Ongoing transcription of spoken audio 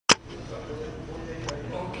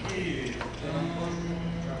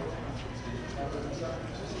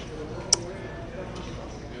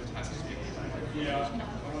We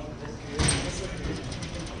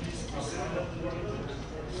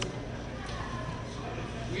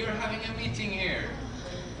are having a meeting here.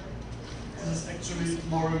 This is actually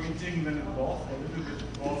more a meeting than a DebConf, a little bit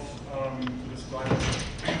DebConf to describe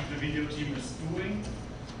what the video team is doing,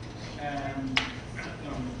 and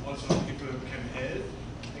also how people can help.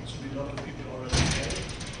 Actually, a lot of people already help.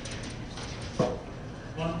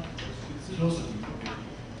 One, it's closer to me. Okay.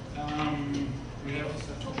 We have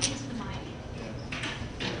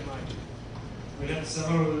we have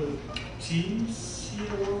several teams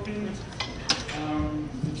here working.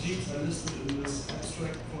 The teams are listed in this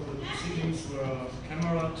abstract for the proceedings were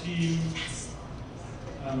camera team,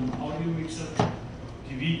 audio mixer,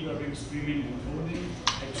 TV grabbing, streaming, and coding.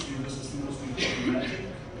 Actually, this is mostly automatic.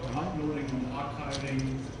 Uploading and archiving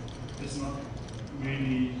is not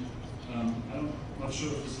really, I'm not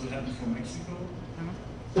sure if this will happen for Mexico.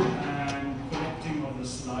 And collecting of the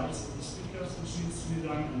slides of the speakers, which needs to be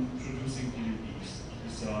done, and producing DVDs.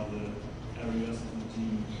 These are the areas of the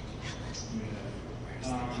team we have.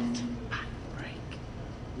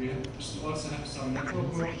 We also have some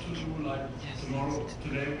network work to do, like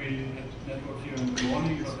today we had network here in the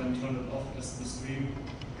morning, but then turned it off as the stream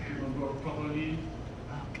did not work properly.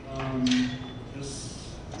 This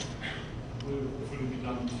will hopefully be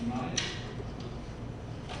done tonight.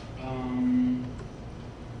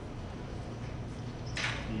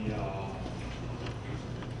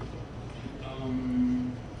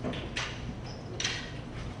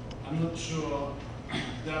 I'm not sure.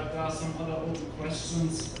 There are some other open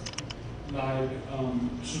questions, like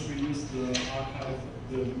should we use the archive,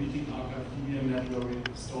 the meeting archive DBMnet where we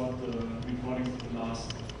stored the recordings of the last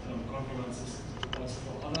conferences. Also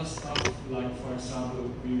for other stuff, like for example,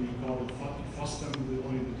 we recorded FOSDEM with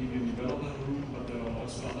only the Debian developer room, but there are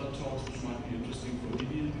also other talks which might be interesting for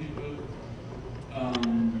Debian people.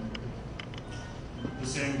 The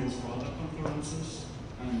same goes for other conferences,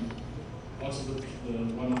 and also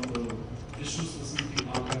one of the issues with meeting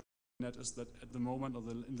archive is that at the moment, or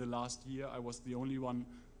in the last year, I was the only one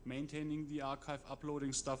maintaining the archive,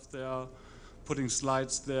 uploading stuff there, putting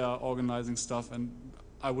slides there, organizing stuff, and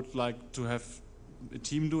I would like to have a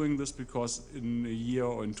team doing this because in a year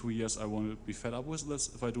or in 2 years I won't be fed up with this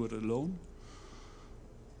if I do it alone.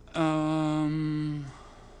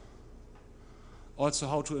 Also,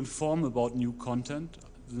 how to inform about new content.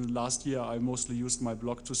 Last year I mostly used my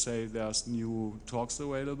blog to say there's new talks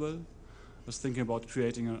available. I was thinking about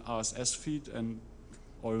creating an RSS feed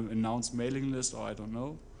or announce mailing list, or I don't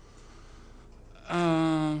know.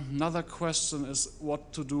 Another question is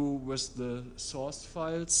what to do with the source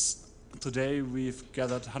files. Today we've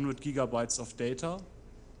gathered 100 gigabytes of data.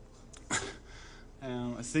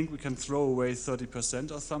 I think we can throw away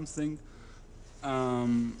 30% or something.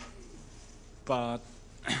 But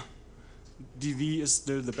DV is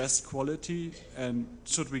still the best quality, and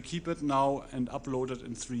should we keep it now and upload it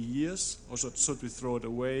in 3 years, or should we throw it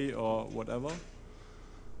away or whatever?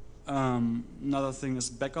 Another thing is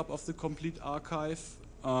backup of the complete archive.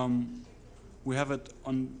 We have it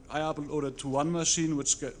on, I uploaded to one machine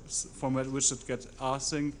from which it gets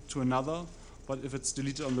async to another, but if it's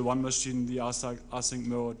deleted on the one machine, the async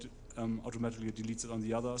mode automatically deletes it on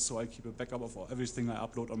the other, so I keep a backup of everything I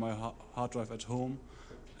upload on my hard drive at home.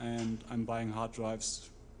 And I'm buying hard drives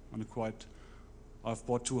on I've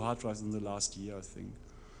bought 2 hard drives in the last year, I think.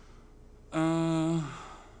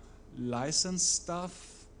 License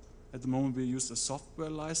stuff. At the moment we use a software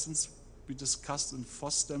license. We discussed in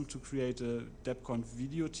FOSDEM to create a DebConf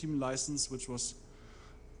video team license, which was,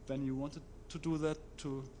 Ben, you wanted to do that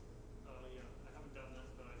too? Yeah, I haven't done that,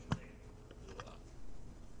 but I should think.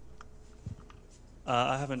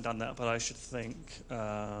 I haven't done that, but I should think.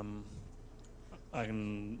 I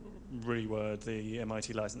can reword the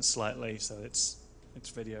MIT license slightly so it's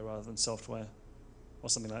video rather than software, or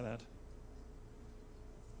something like that.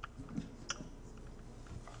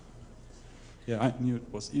 Yeah, I knew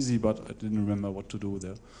it was easy, but I didn't remember what to do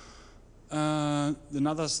there.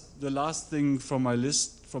 The last thing from my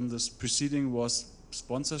list from this proceeding was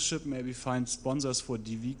sponsorship. Maybe find sponsors for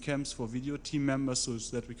DV camps for video team members so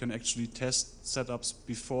that we can actually test setups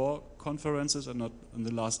before conferences and not in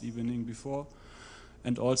the last evening before.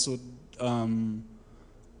 And also, the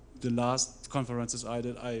last conferences I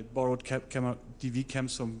did, I borrowed DV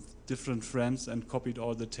camps from different friends and copied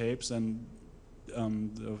all the tapes. And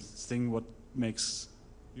the thing what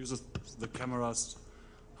uses the cameras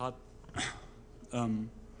hard.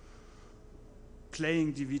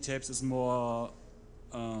 Playing DV tapes is more.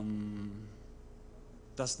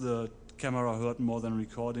 Does the camera hurt more than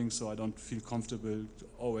recording? So I don't feel comfortable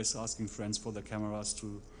always asking friends for the cameras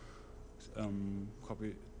to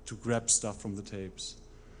to grab stuff from the tapes.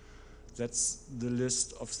 That's the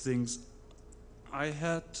list of things I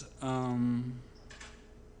had.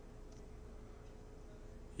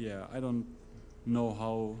 Yeah, I don't know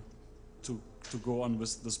how to go on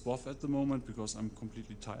with this BOF at the moment because I'm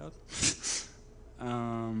completely tired.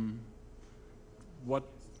 What?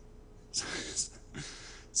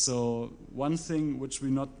 So one thing which we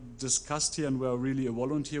not discussed here and where really a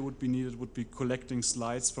volunteer would be needed would be collecting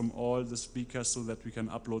slides from all the speakers so that we can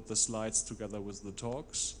upload the slides together with the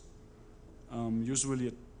talks.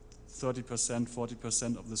 Usually 30%,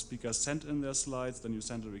 40% of the speakers send in their slides, then you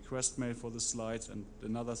send a request mail for the slides and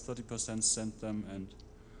another 30% send them, and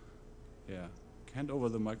yeah, hand over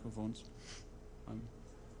the microphones.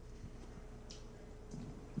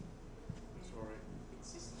 Sorry,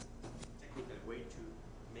 it's this technical way to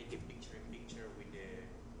make a picture-in-picture with the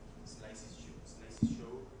slices show.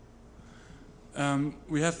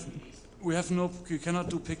 We cannot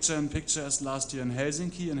do picture-in-picture as last year in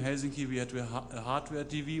Helsinki. In Helsinki we had a hardware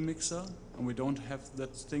DV mixer, and we don't have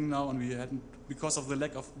that thing now, and we hadn't, because of the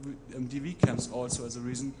lack of DV cams also as a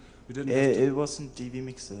reason, we didn't have to. It wasn't DV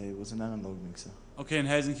mixer, it was an analog mixer. Okay, in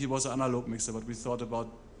Helsinki it was an analog mixer, but we thought about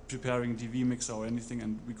preparing DV mixer or anything,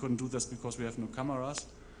 and we couldn't do this because we have no cameras.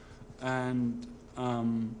 And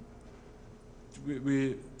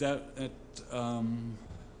we there at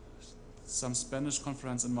some Spanish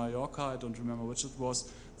conference in Mallorca, I don't remember which it was,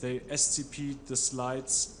 they SCP'd the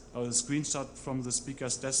slides or the screenshot from the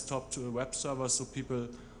speaker's desktop to a web server so people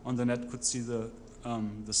on the net could see the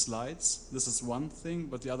slides. This is one thing,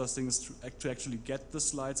 but the other thing is to actually get the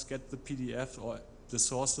slides, get the PDF or the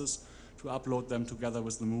sources, to upload them together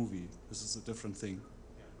with the movie. This is a different thing.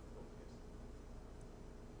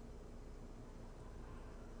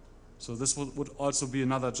 So this would also be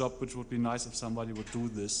another job which would be nice if somebody would do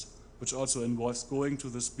this, which also involves going to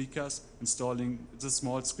the speakers, installing the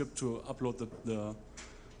small script to upload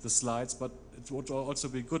the slides, but it would also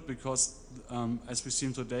be good because, as we've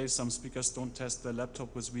seen today, some speakers don't test their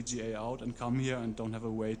laptop with VGA out and come here and don't have a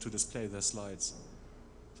way to display their slides.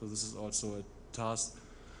 So this is also a task.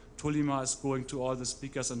 Tulima is going to all the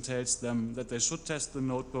speakers and tells them that they should test the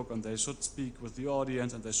notebook and they should speak with the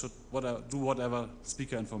audience and they should do whatever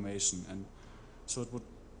speaker information. And so it would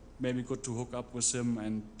maybe good to hook up with him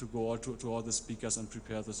and to go to all the speakers and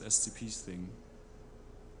prepare this SCP thing.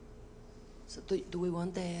 So do we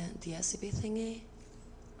want the SCP thingy?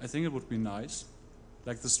 I think it would be nice.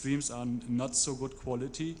 Like the streams are not so good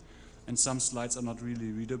quality and some slides are not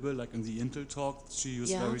really readable. Like in the Intel talk, she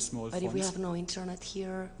used very small fonts. But if we have no internet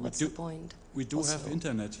here, what's the point? We do have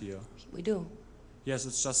internet here. We do? Yes,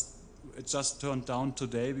 it just turned down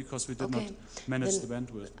today because we did not manage the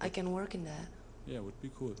bandwidth. I can work in that. Yeah, it would be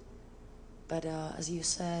cool. But as you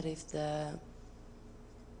said, if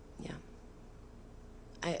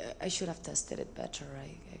I should have tested it better,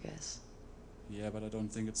 I guess. Yeah, but I don't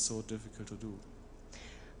think it's so difficult to do.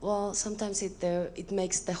 Well, sometimes it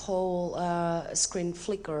makes the whole screen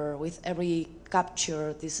flicker with every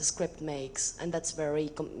capture this script makes, and that's very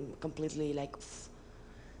completely like.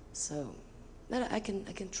 So, but I can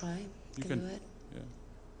try. You can do it. Yeah.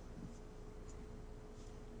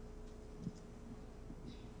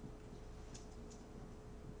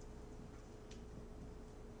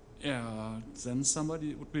 Yeah, then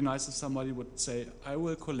it would be nice if somebody would say, I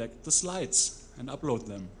will collect the slides and upload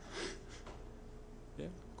them. Yeah,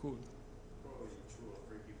 cool. Probably 2 or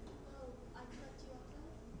 3 people. Oh, I collect you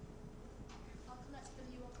upload? I'll collect them,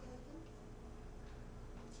 you upload them? You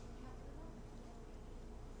have them all?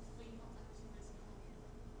 Or you want that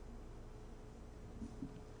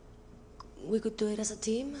to We could do it as a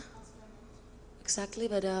team. Exactly,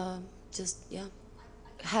 but just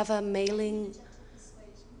have a mailing.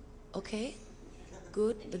 Okay,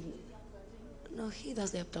 good, but no, he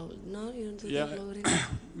does the uploading. No, you don't do the uploading.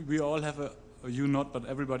 We all have you not, but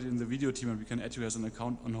everybody in the video team, and we can add you as an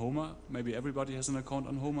account on Homer. Maybe everybody has an account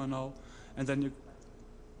on Homer now, and then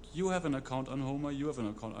you have an account on Homer. You have an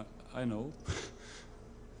account. I know.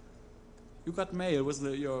 You got mail with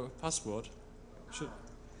your password.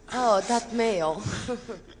 Oh, that mail.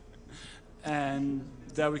 And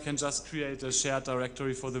there we can just create a shared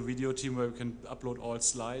directory for the video team where we can upload all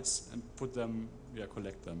slides and put them,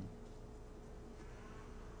 collect them.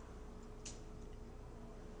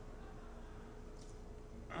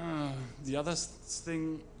 The other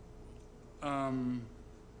thing,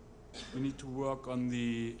 we need to work on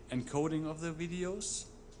the encoding of the videos.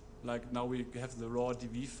 Like now we have the raw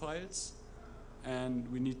DV files,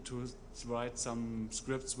 and we need to write some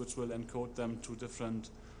scripts which will encode them to different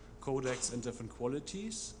codecs and different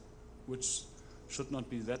qualities, which should not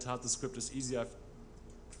be that hard. The script is easy. I've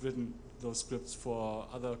written those scripts for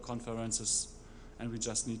other conferences, and we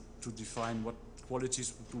just need to define what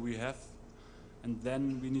qualities do we have, and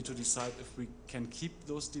then we need to decide if we can keep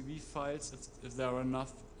those DV files, if there are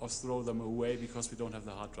enough, or throw them away because we don't have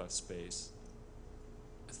the hard drive space.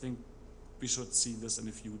 I think we should see this in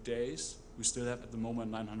a few days. We still have at the moment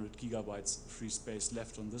 900 gigabytes free space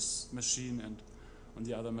left on this machine, and on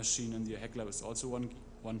the other machine in the hack lab is also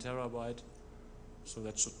 1 terabyte, so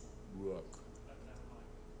that should work.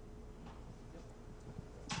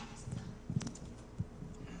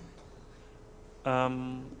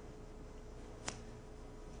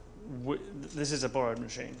 This is a borrowed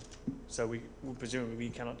machine, so we presumably we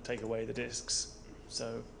cannot take away the disks.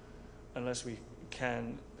 So unless we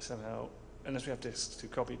can somehow, unless we have disks to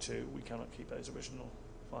copy to, we cannot keep those original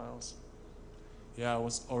files. Yeah, I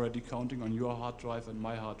was already counting on your hard drive and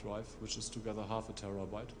my hard drive, which is together half a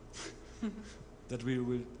terabyte, that we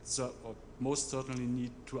will most certainly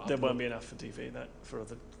need to upload. There won't be enough for DV, for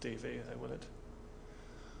the DV, will it?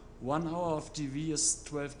 1 hour of DV is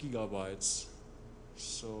 12 gigabytes.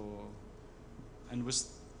 So, and with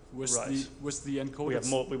Right. the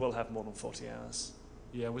encoded We will have more than 40 hours.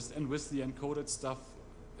 yeah, with the encoded stuff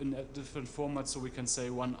in a different format, so we can say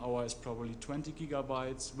 1 hour is probably 20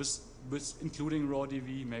 gigabytes with including raw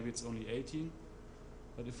DV. Maybe it's only 18,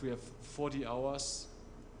 but if we have 40 hours,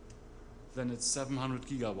 then it's 700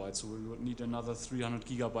 gigabytes. So we would need another 300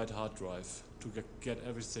 gigabyte hard drive to get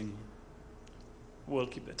everything. We'll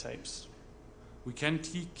keep the tapes. We can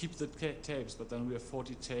keep the tapes, but then we have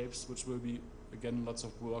 40 tapes, which will be again lots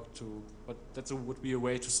of work to. But that would be a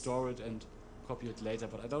way to store it and copy it later.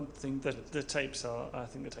 But I don't think The tapes are. I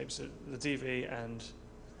think the tapes are the DV, and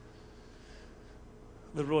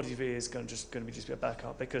the raw DV is going to be a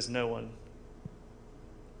backup, because no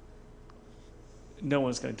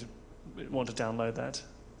one's going to want to download that.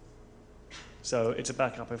 So it's a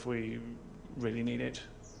backup if we really need it,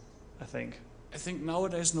 I think. I think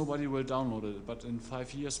nowadays nobody will download it, but in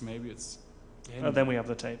 5 years maybe it's. And then we have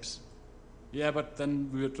the tapes. Yeah, but then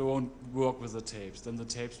we won't work with the tapes. Then the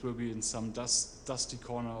tapes will be in some dusty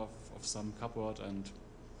corner of some cupboard, and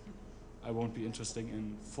I won't be interested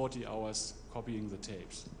in 40 hours copying the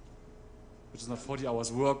tapes. Which is not 40 hours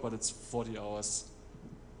work, but it's 40 hours.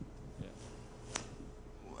 Yeah.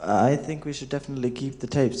 I think we should definitely keep the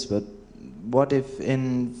tapes, but what if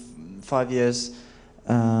in 5 years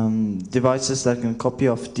devices that can copy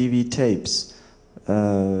off DV tapes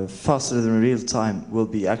faster than real time will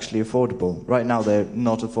be actually affordable? Right now they're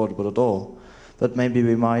not affordable at all, but maybe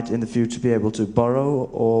we might in the future be able to borrow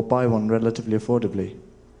or buy one relatively affordably.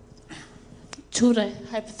 Ture,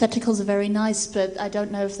 hypotheticals are very nice, but I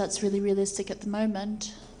don't know if that's really realistic at the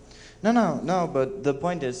moment. No, but the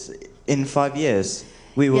point is, in 5 years,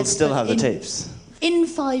 we will Yes, still but have the tapes. In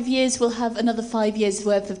 5 years, we'll have another 5 years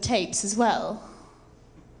worth of tapes as well.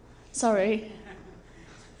 Sorry.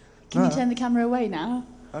 Can you turn the camera away now?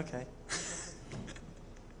 Okay.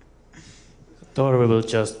 Tor will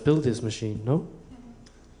just build this machine, no?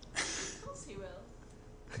 Of course he will.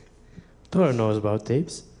 Tor knows about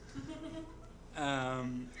tapes.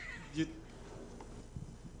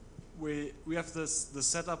 We have the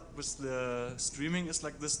setup with the streaming is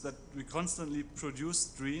like this, that we constantly produce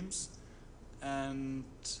streams and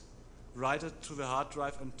write it to the hard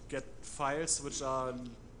drive and get files which are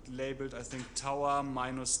labeled, I think, tower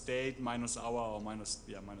minus date minus hour or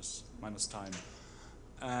minus time.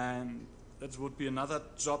 And that would be another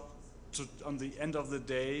job to, on the end of the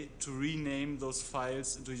day, to rename those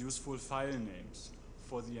files into useful file names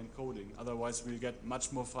for the encoding. Otherwise we'll get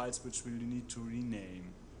much more files which we'll need to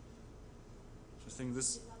rename. So I think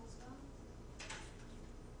this.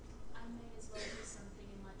 I may as well do something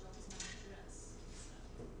in my job's manageress.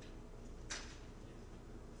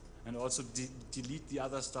 And also delete the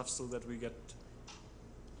other stuff so that we get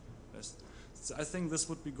best. So I think this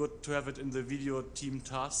would be good to have it in the video team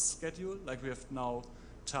task schedule, like we have now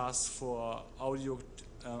tasks for audio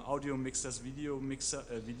mixers, video mixer,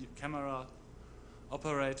 video camera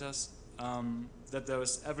operators, that there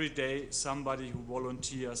is every day somebody who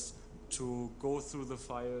volunteers to go through the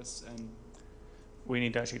files. And We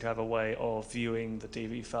need actually to have a way of viewing the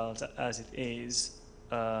DV files as it is.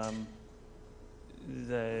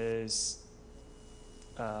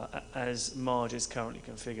 As Marge is currently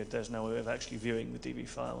configured, there's no way of actually viewing the DV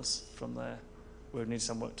files from there. We would need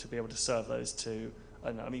someone to be able to serve those to, I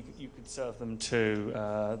don't know, I mean, you could serve them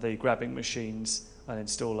to the grabbing machines and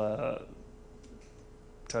install a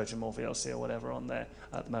Trojan or VLC or whatever on there.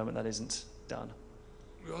 At the moment, that isn't done.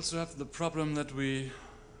 we also have the problem that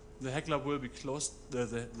the hack lab will be closed,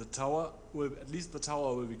 the tower will, at least the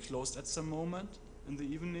tower will be closed at some moment in the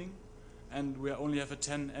evening. and we only have a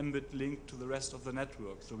 10 Mbit link to the rest of the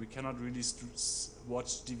network, so we cannot really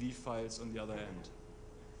watch DV files on the other end.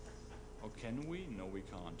 Or can we? No, we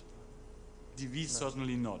can't. DV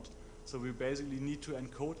certainly not. So we basically need to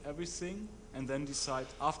encode everything and then decide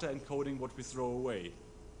after encoding what we throw away,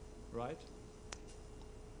 right?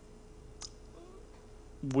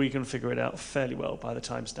 We can figure it out fairly well by the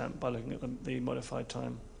timestamp, by looking at the modified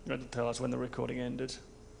time. You have to tell us when the recording ended.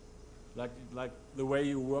 Like the way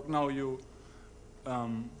you work now, you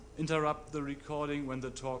interrupt the recording when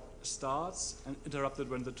the talk starts and interrupt it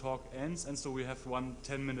when the talk ends, and so we have one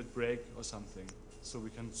 10-minute break or something, so we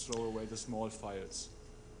can throw away the small files.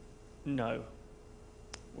 No.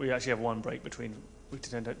 We actually have one break between, we've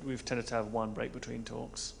tended to have one break between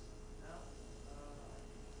talks.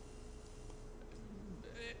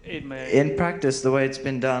 It may... In practice, the way it's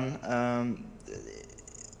been done,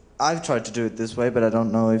 I've tried to do it this way, but I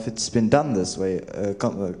don't know if it's been done this way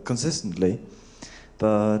consistently.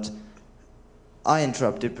 But I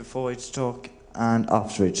interrupt it before each talk and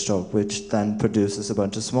after each talk, which then produces a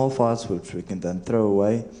bunch of small files which we can then throw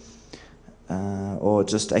away. Or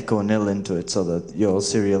just echo nil into it so that your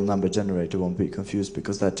serial number generator won't be confused,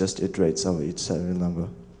 because that just iterates over each serial number.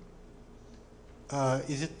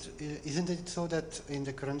 Isn't it so that in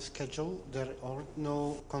the current schedule there are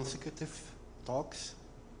no consecutive talks?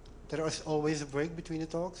 There is always a break between the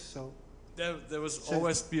talks, so... There will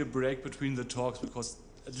always be a break between the talks, because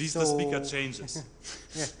at least the speaker changes.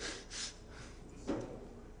 Yeah.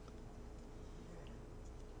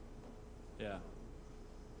 Yeah.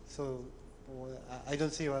 So I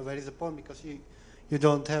don't see where is the point, because you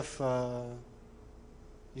don't have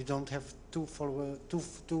two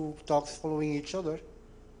talks following each other.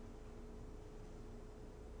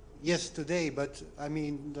 Yes, today, but I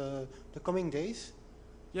mean the coming days.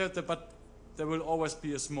 Yeah, but there will always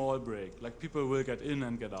be a small break. Like people will get in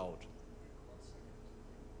and get out.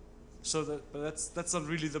 So that's not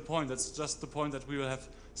really the point. That's just the point that we will have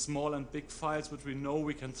small and big files which we know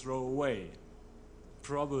we can throw away.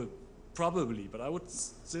 Probably, but I would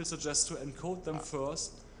still suggest to encode them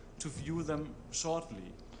first, to view them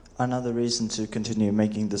shortly. Another reason to continue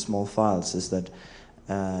making the small files is that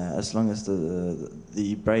as long as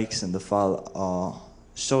the breaks in the file are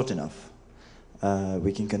short enough,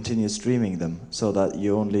 we can continue streaming them, so that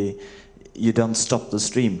you don't stop the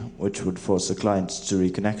stream, which would force the client to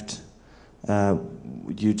reconnect.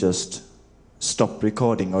 You just stop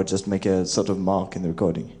recording, or just make a sort of mark in the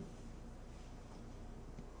recording.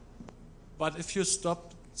 But if you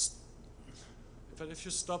stop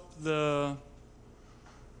the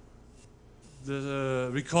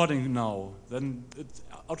recording now, then it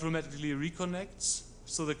automatically reconnects.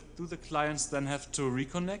 So do the clients then have to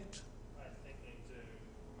reconnect? I think they do,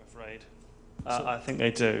 I'm afraid. I think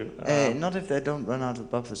they do. Not if they don't run out of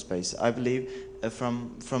buffer space. I believe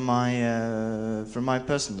from my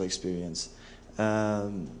personal experience.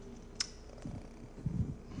 From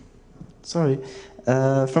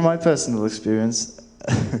my personal experience.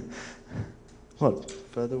 What?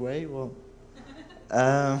 Further away? What?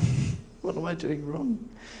 What am I doing wrong?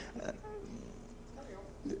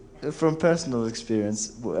 From personal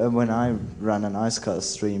experience, when I run an IceCast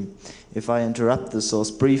stream, if I interrupt the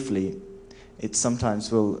source briefly, it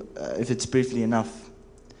sometimes will, if it's briefly enough,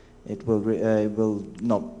 it will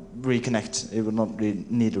not reconnect. It will not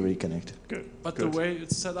need a reconnect. Good. But the way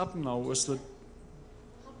it's set up now is that...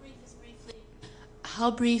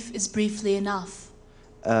 How brief is briefly enough?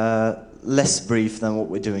 Less brief than what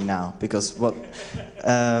we're doing now, because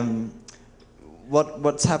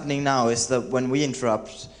what's happening now is that when we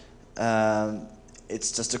interrupt,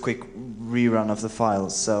 it's just a quick rerun of the file,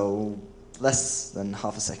 so less than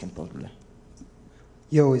half a second probably.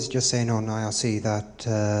 Yo is just saying on IRC that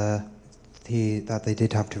that they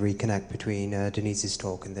did have to reconnect between Denise's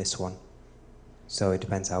talk and this one, so it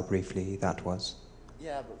depends how briefly that was.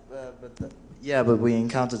 Yeah, but we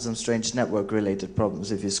encountered some strange network-related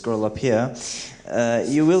problems. If you scroll up here,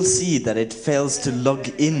 you will see that it fails to log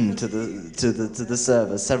in to the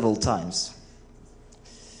server several times.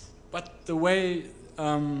 But the way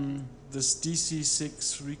this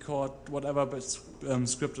DC6 record, whatever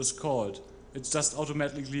script is called, it just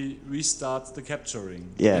automatically restarts the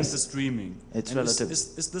capturing and the streaming. It's and relative.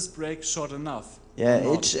 Is this break short enough? Yeah,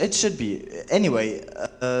 it should be. Anyway.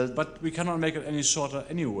 But we cannot make it any shorter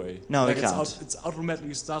anyway. No, like we can't. It's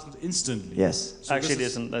automatically started instantly. Yes. So actually,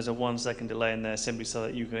 there's a 1 second delay in there simply so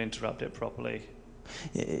that you can interrupt it properly.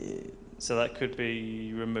 So that could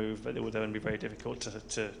be removed, but it would then be very difficult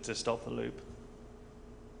to stop the loop.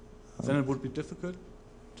 Then it would be difficult?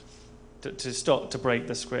 To break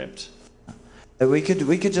the script. We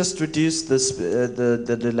could just reduce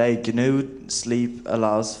the delay. GNU sleep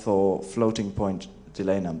allows for floating point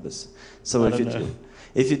delay numbers. So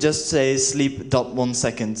if you just say sleep dot 1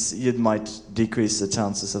 seconds, you might decrease the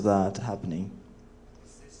chances of that happening.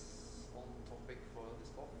 Is this on topic for this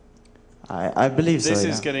talk? I believe so. This yeah.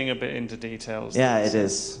 is getting a bit into details. Yeah, it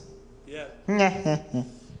is. Yeah.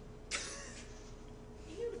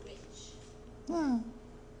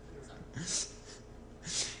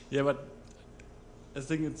 Yeah, but I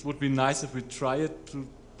think it would be nice if we try it to,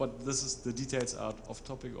 but this is the details are off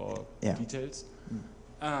topic or Yeah. details.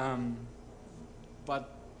 But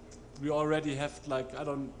we already have like,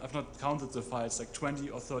 I've not counted the files, like 20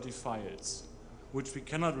 or 30 files, which we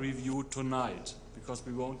cannot review tonight because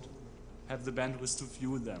we won't have the bandwidth to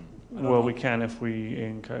view them. Well, we can if we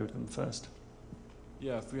encode them first.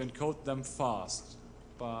 Yeah, if we encode them fast,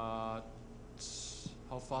 but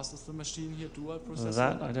how fast is the machine here, dual processor?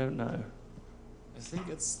 That I don't know. I think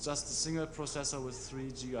it's just a single processor with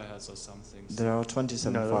 3 gigahertz or something. There are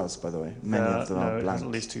 27 files, by the way. Many of them are it has blank. at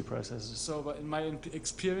least 2 processors. So, but in my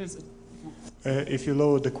experience, if you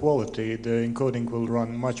lower the quality, the encoding will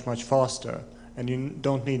run much faster, and you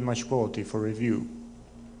don't need much quality for review.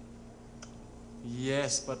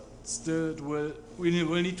 yes, but still we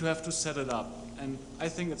will need to have to set it up. And I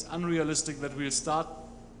think it's unrealistic that we'll start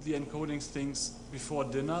the encoding things before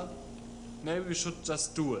dinner. Maybe we should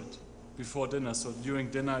just do it before dinner, so during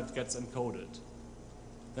dinner it gets encoded.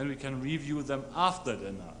 Then we can review them after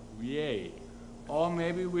dinner. Yay. Or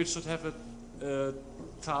maybe we should have a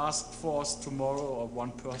task force tomorrow, or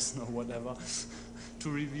one person or whatever, to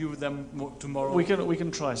review them tomorrow. We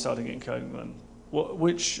can try starting encoding then.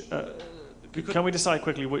 Can we decide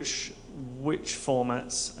quickly which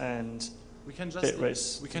formats and we can bit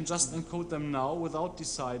rates? We can just encode them now without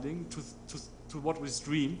deciding to what we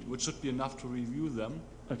streamed, which should be enough to review them.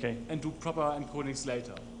 Okay. And do proper encodings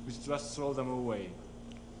later. We just throw them away.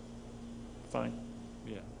 Fine.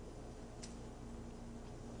 Yeah.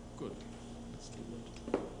 Good. Let's do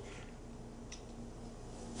that.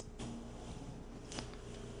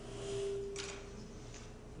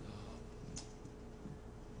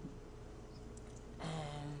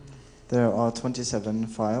 There are 27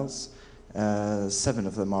 files. 7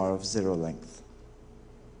 of them are of 0 length.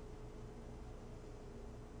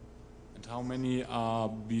 And how many are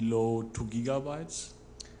below 2 gigabytes?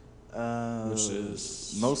 Which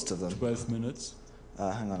is most of them. 12 minutes.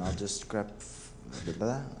 Hang on, I'll just grab.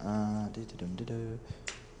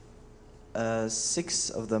 6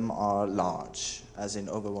 of them are large, as in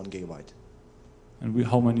over 1 gigabyte. And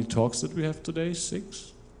how many talks did we have today?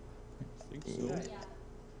 6? I think so.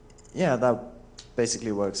 Yeah, that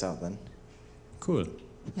basically works out then. Cool.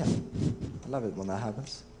 Yeah, I love it when that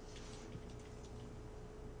happens.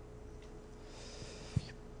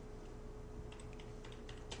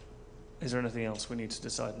 Is there anything else we need to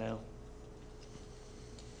decide now?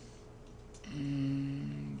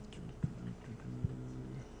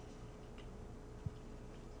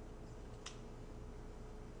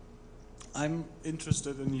 I'm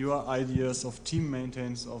interested in your ideas of team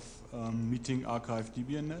maintenance of meeting archive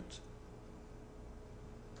DBNet.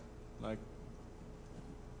 Like,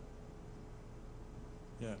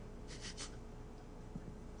 yeah.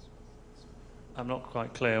 I'm not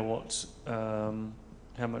quite clear what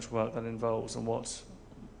how much work that involves and what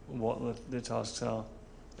the tasks are.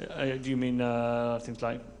 Do you mean things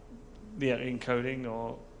like the encoding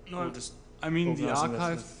or just? I mean the organising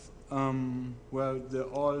archive where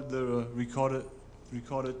all the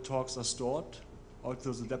recorded talks are stored.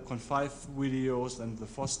 Also the DebConf 5 videos and the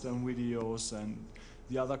FOSDEM videos and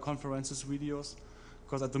the other conferences videos.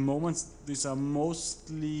 Because at the moment these are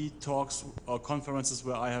mostly talks or conferences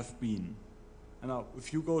where I have been. And now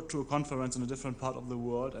if you go to a conference in a different part of the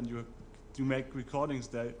world and you make recordings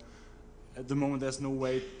there, at the moment there's no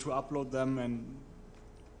way to upload them and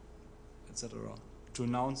etc. To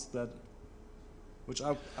announce that, which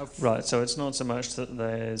I've right, so it's not so much that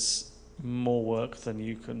there's more work than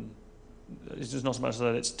you can, it's just not so much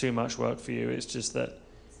that it's too much work for you, it's just that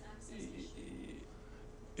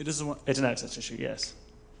it's an access issue, yes.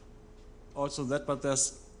 Also that, but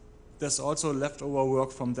there's also leftover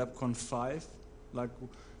work from DebConf 5, like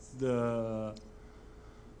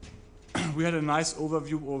we had a nice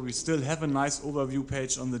overview, or we still have a nice overview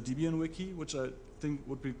page on the Debian wiki, which I think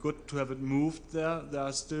would be good to have it moved there. There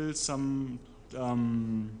are still some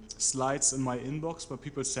slides in my inbox where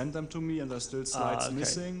people send them to me, and there are still slides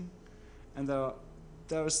missing. And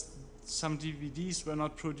there is some DVDs were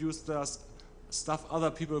not produced. There's stuff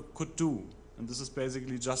other people could do, and this is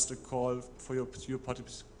basically just a call for your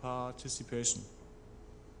participation.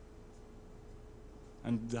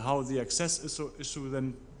 And how the access issue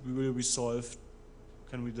then will be solved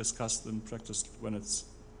can we discuss in practice when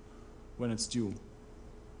it's due.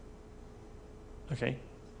 Okay.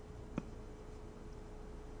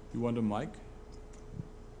 You want a mic?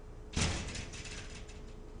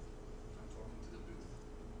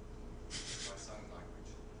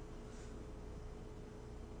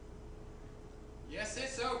 Yes,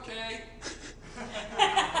 it's okay.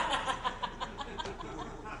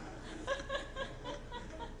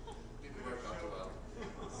 Didn't work out well.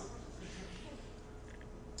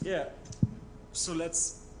 Yeah. So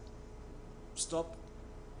let's stop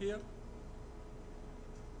here.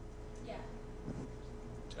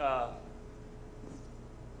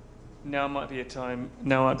 Now might be a time.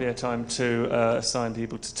 Now might be a time to assign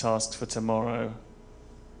people to tasks for tomorrow.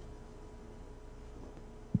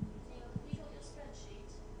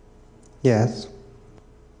 Yes.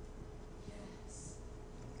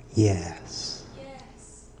 Yes.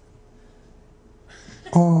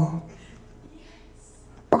 Oh.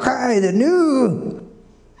 Okay, the new.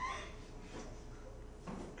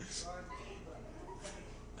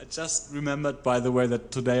 I just remembered, by the way,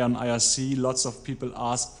 that today on IRC lots of people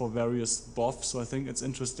ask for various BOFs, so I think it's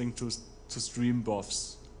interesting to stream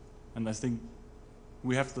BOFs. And I think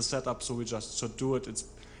we have the setup, so we just should do it. It's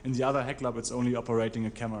in the other Hack Lab, it's only operating a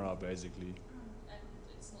camera, basically. And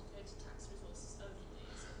it's not going to tax resources only,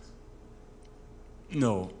 is it?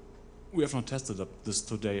 No, we have not tested up this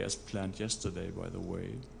today as planned yesterday, by the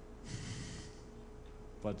way.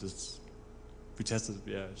 But we tested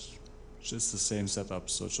it, yeah, it's just the same setup,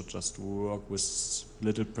 so it should just work with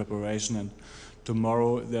little preparation. And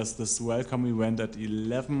tomorrow there's this welcome event at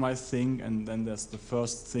 11, I think, and then there's the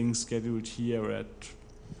first thing scheduled here at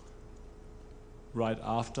right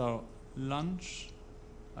after lunch.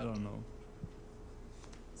 I don't know.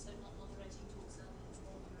 So not moderating talks early in the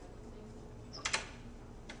morning or anything?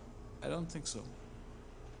 I don't think so.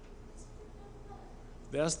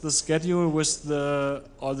 There's the schedule with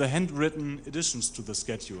all the handwritten additions to the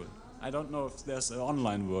schedule. I don't know if there's an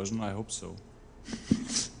online version. I hope so.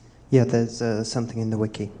 Yeah, there's something in the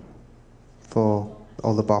wiki for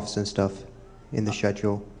all the buffs and stuff in the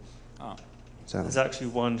schedule. Ah. So There's actually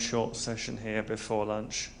one short session here before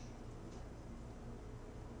lunch.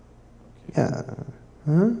 yeah.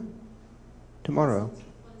 Huh? Tomorrow.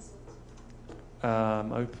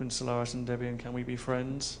 Open Solaris and Debian, can we be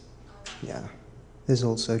friends? Yeah. There's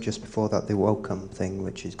also just before that the welcome thing,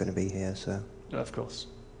 which is going to be here. So. Of course.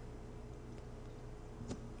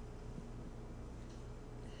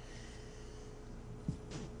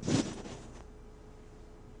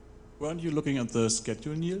 Weren't you looking at the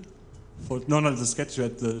schedule, Neil? No, not the schedule,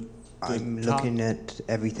 at the I'm looking at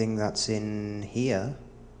everything that's in here.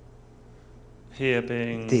 Here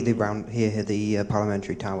being... The round here, the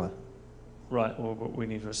parliamentary tower. Right, well, we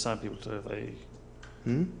need to assign people to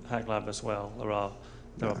the Hack Lab as well. There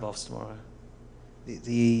are buffs tomorrow.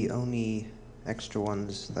 The only extra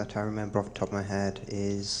ones that I remember off the top of my head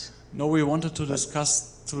is... No, we wanted to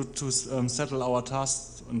discuss, to settle our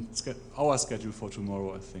tasks and our schedule for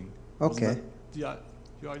tomorrow, I think. Okay. Wasn't that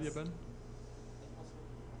your idea, Ben?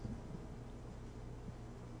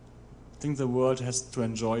 I think the world has to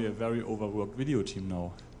enjoy a very overworked video team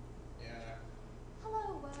now. Yeah.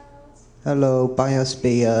 Hello, world. Hello, buy us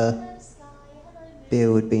beer. Hello, sky. Hello, moon.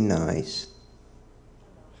 Beer would be nice.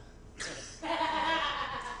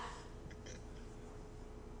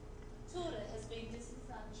 Tura has been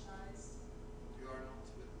disenfranchised. You are not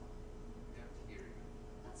with me. We have to hear you.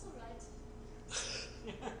 That's all right.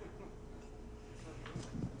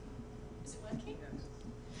 Is it working?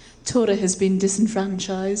 Tora has been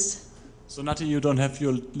disenfranchised. So, Nati, you don't have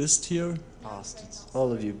your list here? Bastards.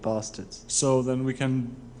 All of you bastards. So then we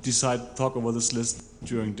can talk over this list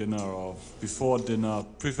during dinner or before dinner,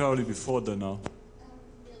 preferably before dinner.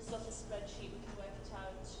 Neil's got a spreadsheet, we can work it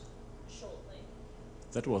out shortly.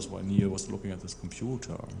 That was why Neil was looking at his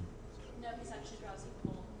computer. No, he's actually browsing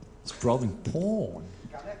porn. He's browsing porn.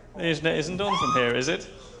 The internet isn't on from here, is it?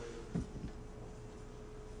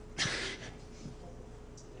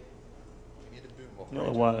 Not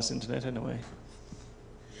a wireless internet, anyway.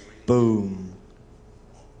 Boom.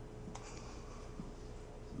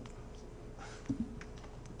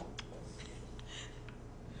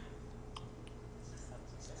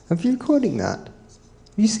 Are you recording that?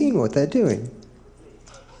 Have you seen what they're doing?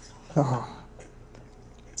 Oh.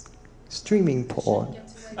 Streaming porn.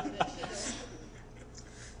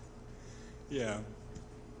 Yeah.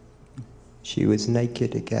 She was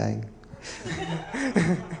naked again.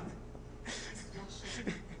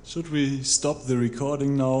 Should we stop the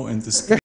recording now and discuss?